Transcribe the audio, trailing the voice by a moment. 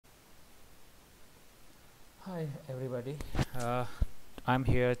Hi everybody. uh, I'm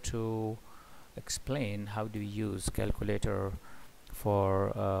here to explain how do you use calculator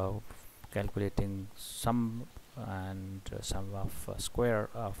for calculating sum and sum of square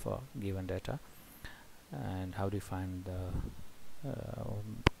of given data, and how do you find the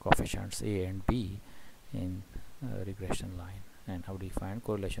coefficients a and b in regression line, and how do you find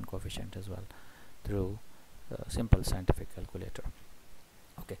correlation coefficient as well through simple scientific calculator.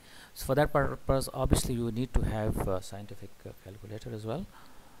 Okay, so for that purpose obviously you need to have a scientific calculator as well,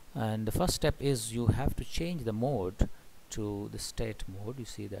 and the first step is you have to change the mode to the state mode. You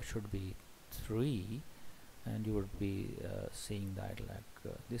see that should be 3, and you would be seeing that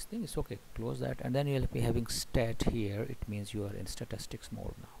like this thing is okay. Close that, and then you'll be having stat here. It means you are in statistics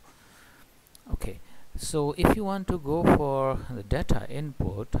mode now. Okay, so if you want to go for the data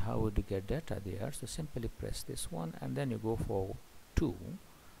input, how would you get data there? So simply press this one and then you go for 2.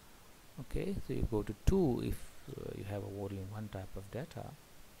 Okay, so you go to 2 if you have only one type of data.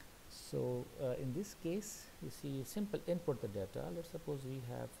 So in this case you see simple input the data. Let's suppose we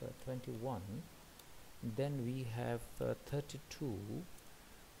have 21, then we have 32,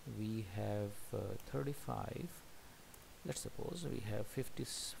 we have 35, let's suppose we have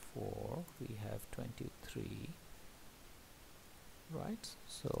 54, we have 23, right?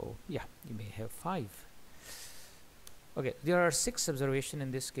 So yeah, you may have 5. Okay, there are 6 observations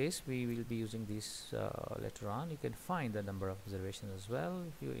in this case. We will be using these later on. You can find the number of observations as well.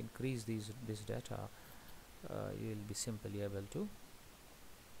 If you increase this data, you will be simply able to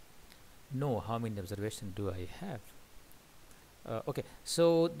know how many observations do I have. Okay,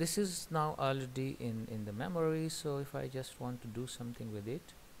 so this is now already in the memory. So if I just want to do something with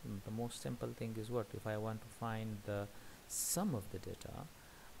it, the most simple thing is what? If I want to find the sum of the data,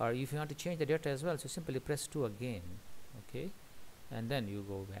 or if you want to change the data as well, so simply press 2 again. Okay, and then you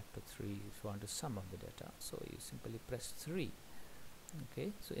go back to 3 if you want to sum of the data, so you simply press 3.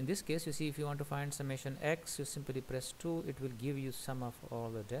 Okay, so in this case you see if you want to find summation x, you simply press 2. It will give you sum of all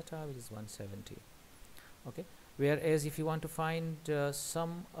the data, which is 170. Okay, whereas if you want to find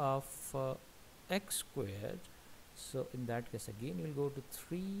sum of x squared, so in that case again you will go to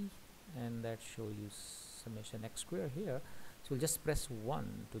 3 and that show you summation x squared here. So we'll just press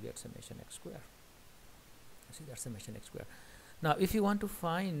 1 to get summation x squared. See, that's summation x square. Now if you want to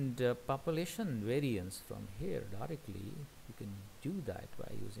find population variance from here directly, you can do that by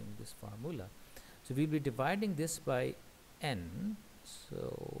using this formula. So we'll be dividing this by n.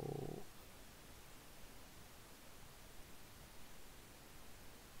 So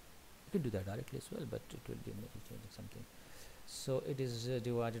you can do that directly as well, but it will be changing something. So it is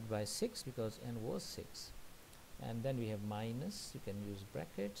divided by 6 because n was 6. And then we have minus, you can use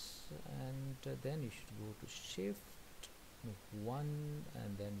brackets, and then you should go to shift 1,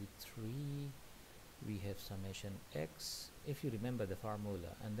 and then with 3 we have summation x, if you remember the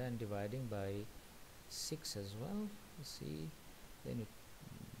formula, and then dividing by 6 as well. You see, then you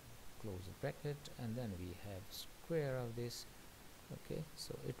close the bracket, and then we have square of this. Okay,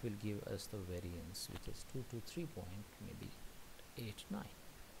 so it will give us the variance, which is 223 point maybe 89.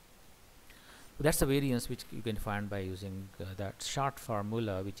 That's the variance which you can find by using that short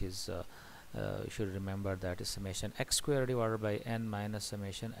formula, which is you should remember that is summation x square divided by n minus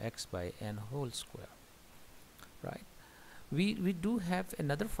summation x by n whole square, right? We do have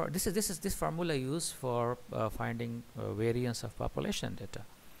another this formula used for finding variance of population data.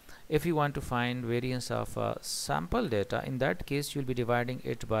 If you want to find variance of sample data, in that case you'll be dividing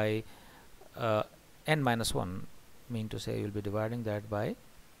it by n minus 1, mean to say you'll be dividing that by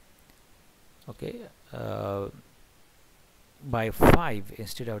by 5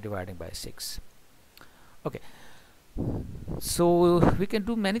 instead of dividing by 6. Okay, so we can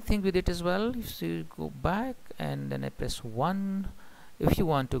do many things with it as well. If you go back and then I press 1, if you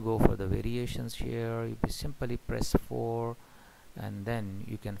want to go for the variations here, you simply press 4, and then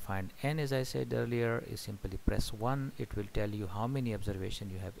you can find n, as I said earlier. You simply press 1, it will tell you how many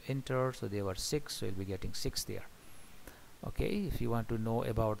observations you have entered. So they were 6, so you'll be getting 6 there. Okay, if you want to know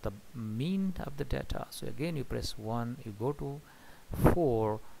about the mean of the data, so again you press 1, you go to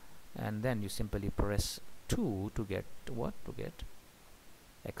 4, and then you simply press 2 to get what? To get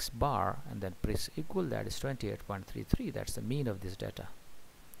x bar, and then press equal, that is 28.33. That's the mean of this data.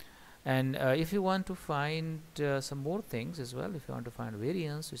 And if you want to find some more things as well, if you want to find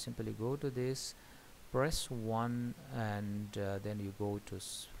variance, you simply go to this, press 1, and then you go to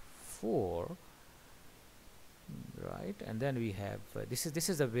 4, right? And then we have this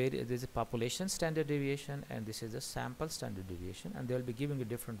is a population standard deviation, and this is the sample standard deviation, and they will be giving you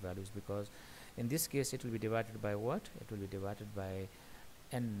different values, because in this case it will be divided by what? It will be divided by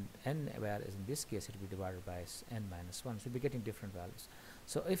n, whereas in this case it will be divided by n minus 1, so we'll be getting different values.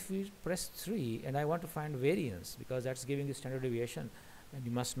 So if we press 3 and I want to find variance, because that's giving you standard deviation, and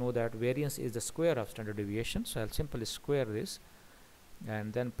you must know that variance is the square of standard deviation, so I'll simply square this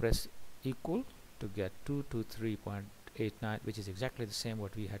and then press equal to get 223.89, which is exactly the same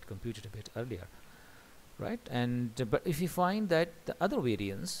what we had computed a bit earlier, right? And but if you find that the other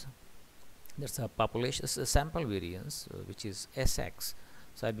variance, there's a population, a sample variance, which is sx,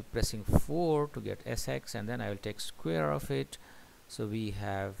 so I'll be pressing 4 to get sx, and then I will take square of it, so we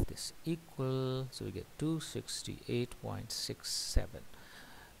have this equal, so we get 268.67,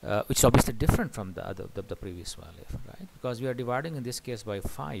 which is obviously different from the other the previous value, right? Because we are dividing in this case by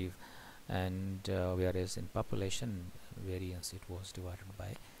 5, and whereas in population variance it was divided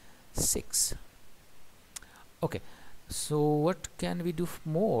by 6. Okay, so what can we do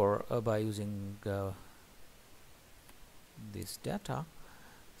more by using this data?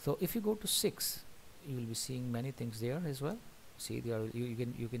 So if you go to 6, you will be seeing many things there as well. See, there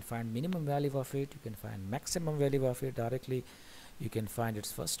you can find minimum value of it, you can find maximum value of it directly, you can find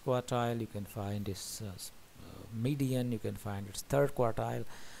its first quartile, you can find its median, you can find its third quartile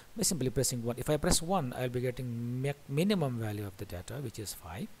by simply pressing 1. If I press 1, I'll be getting minimum value of the data, which is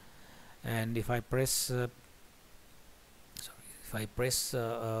 5, and if I press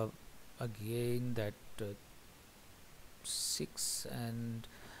again that 6, and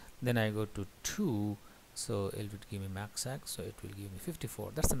then I go to 2, so it would give me max x, so it will give me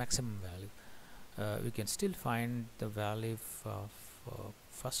 54. That's the maximum value. We can still find the value of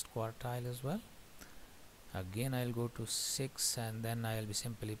first quartile as well. Again I'll go to 6, and then I'll be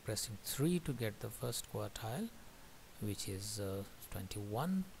simply pressing 3 to get the first quartile, which is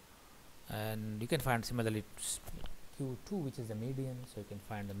 21, and you can find similarly Q2, which is the median, so you can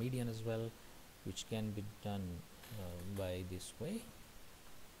find the median as well, which can be done by this way.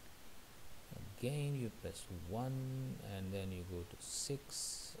 Again you press 1, and then you go to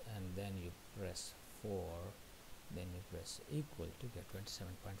 6, and then you press 4, then you press equal to get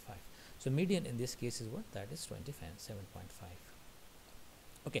 27.5. So median in this case is what? That is 27.5.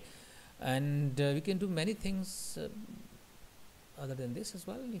 Okay, and we can do many things other than this as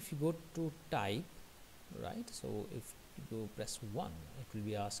well. If you go to type, right, so if you press 1, it will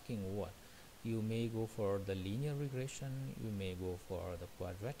be asking what? You may go for the linear regression, you may go for the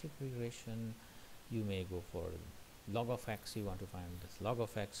quadratic regression, you may go for log of x. You want to find this log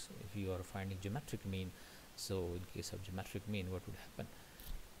of x if you are finding geometric mean. So in case of geometric mean, what would happen?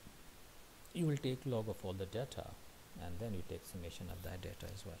 You will take log of all the data, and then you take summation of that data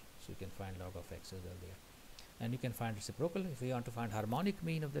as well, so you can find log of x as well there. And you can find reciprocal if you want to find harmonic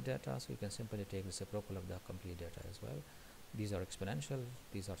mean of the data, so you can simply take reciprocal of the complete data as well. These are exponential,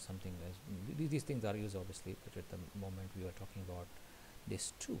 these are something as these things are used obviously, but at the moment we are talking about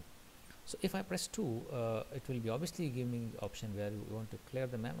this 2. So if I press 2, it will be obviously giving option where you want to clear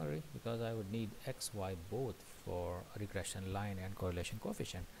the memory, because I would need x, y both for regression line and correlation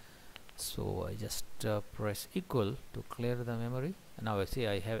coefficient. So I just press equal to clear the memory, and now I see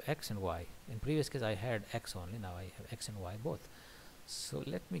I have x and y. In previous case I had x only, now I have x and y both. So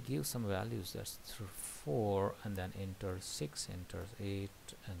let me give some values. That's 4, and then enter 6, enter 8,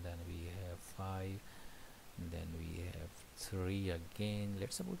 and then we have 5, and then we have 3 again.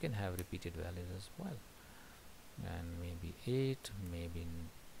 Let's suppose we can have repeated values as well, and maybe 8, maybe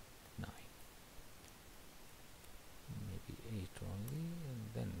 9, maybe 8 only,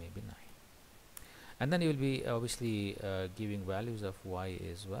 and then maybe 9. And then you will be obviously giving values of y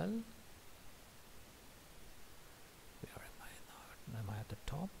as well. Where am I now? Am I at the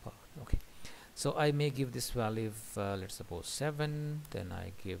top? Okay, so I may give this value of let's suppose 7, then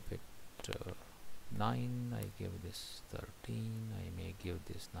I give it 9, I give this 13, I may give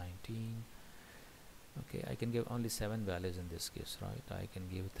this 19. Okay, I can give only 7 values in this case, right? I can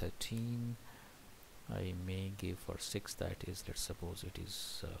give 13, I may give for 6, that is, let's suppose it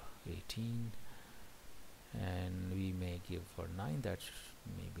is 18, and we may give for 9, that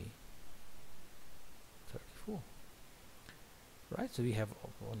maybe 34, right? So we have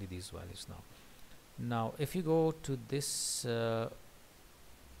only these values now. Now if you go to this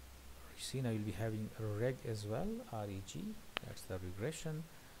see, now you'll be having a reg as well, reg, that's the regression.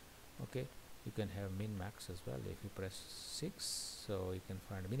 Okay, you can have min max as well. If you press 6, so you can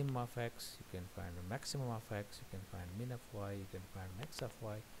find minimum of x, you can find a maximum of x, you can find min of y, you can find max of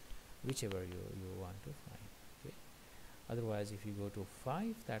y, whichever you want to find. Okay, otherwise if you go to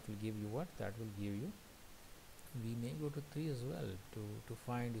 5, that will give you what? That will give you, we may go to 3 as well to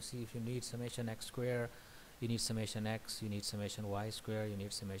find, you see, if you need summation x square, you need summation x, you need summation y square, you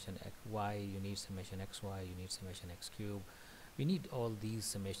need summation x y, you need summation xy, you need summation x cube, we need all these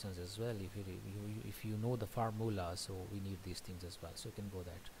summations as well. If you know the formula, so we need these things as well, so you can go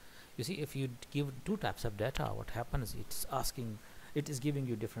that. You see, if you give two types of data, what happens, it is giving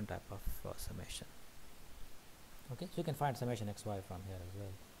you different type of summation. Okay, so you can find summation xy from here as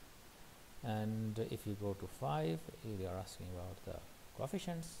well. And if you go to 5, they are asking about the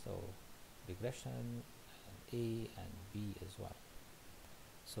coefficients, so regression and a and b as well.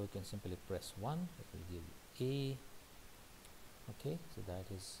 So you can simply press 1, it will give you a. Okay, so that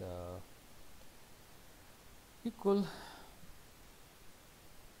is equal, you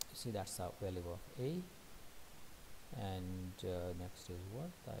see, that's the value of a. And next is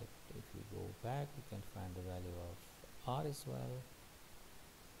what, if you go back, you can find the value of r as well.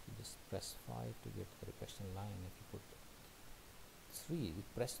 You just press 5 to get the regression line. If you put 3,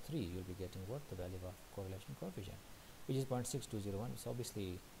 press 3, you'll be getting what, the value of correlation coefficient, which is 0.6201. It's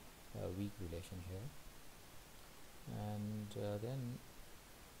obviously a weak relation here. And then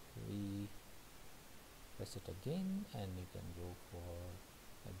we press it again, and you can go for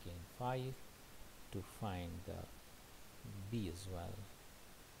again 5 to find the b as well.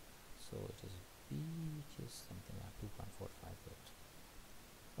 So it is b, which is something like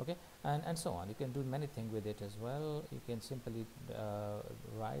 2.458. Okay, and so on. You can do many things with it as well. You can simply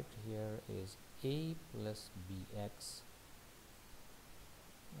write here is a plus bx.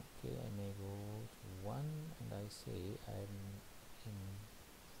 Okay, I may go to 1 and I say I'm in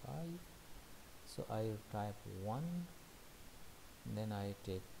 5, so I type 1, then I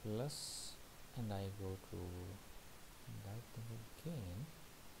take plus, and I go to that thing again.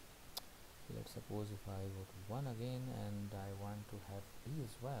 Let's suppose if I go to 1 again and I want to have b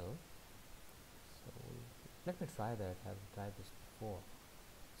as well, so let me try that. I've tried this before,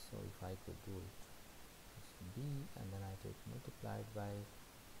 so if I could do it, it's b, and then I take multiplied by,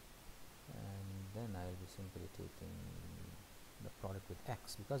 and then I'll be simply taking the product with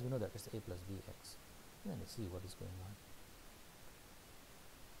x, because we know that it's a plus bx. Then let's see what is going on.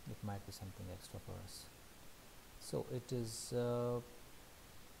 It might be something extra for us. So it is no,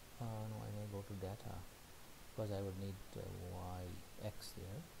 I may go to data, because I would need yx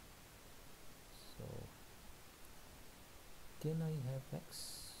here. So can I have x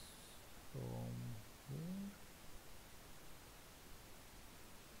from here?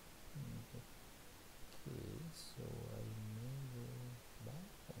 Okay, so I may go back,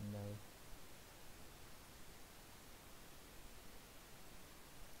 and I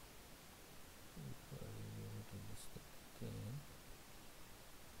go to this again,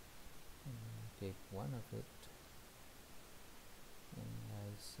 and take one of it, and I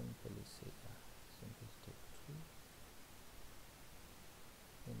simply say simply take 2,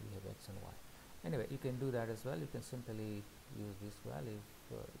 and we have x and y. Anyway, you can do that as well. You can simply use this value.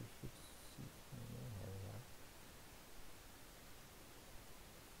 You should see, I may have here.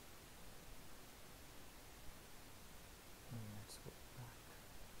 Let's go back.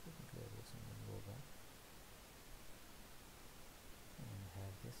 We can clear this and then go back and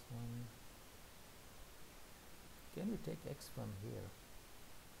have this one. Can we take x from here?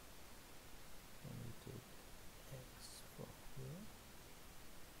 Can we take x from here?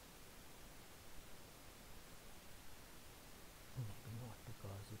 Maybe not,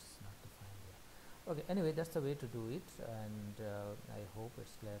 because it's not defined here. Okay, anyway, that's the way to do it, and I hope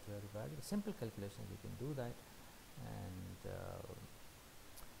it's clear to everybody. The simple calculations, you can do that, and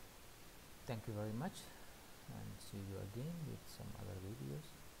thank you very much, and see you again with some other videos.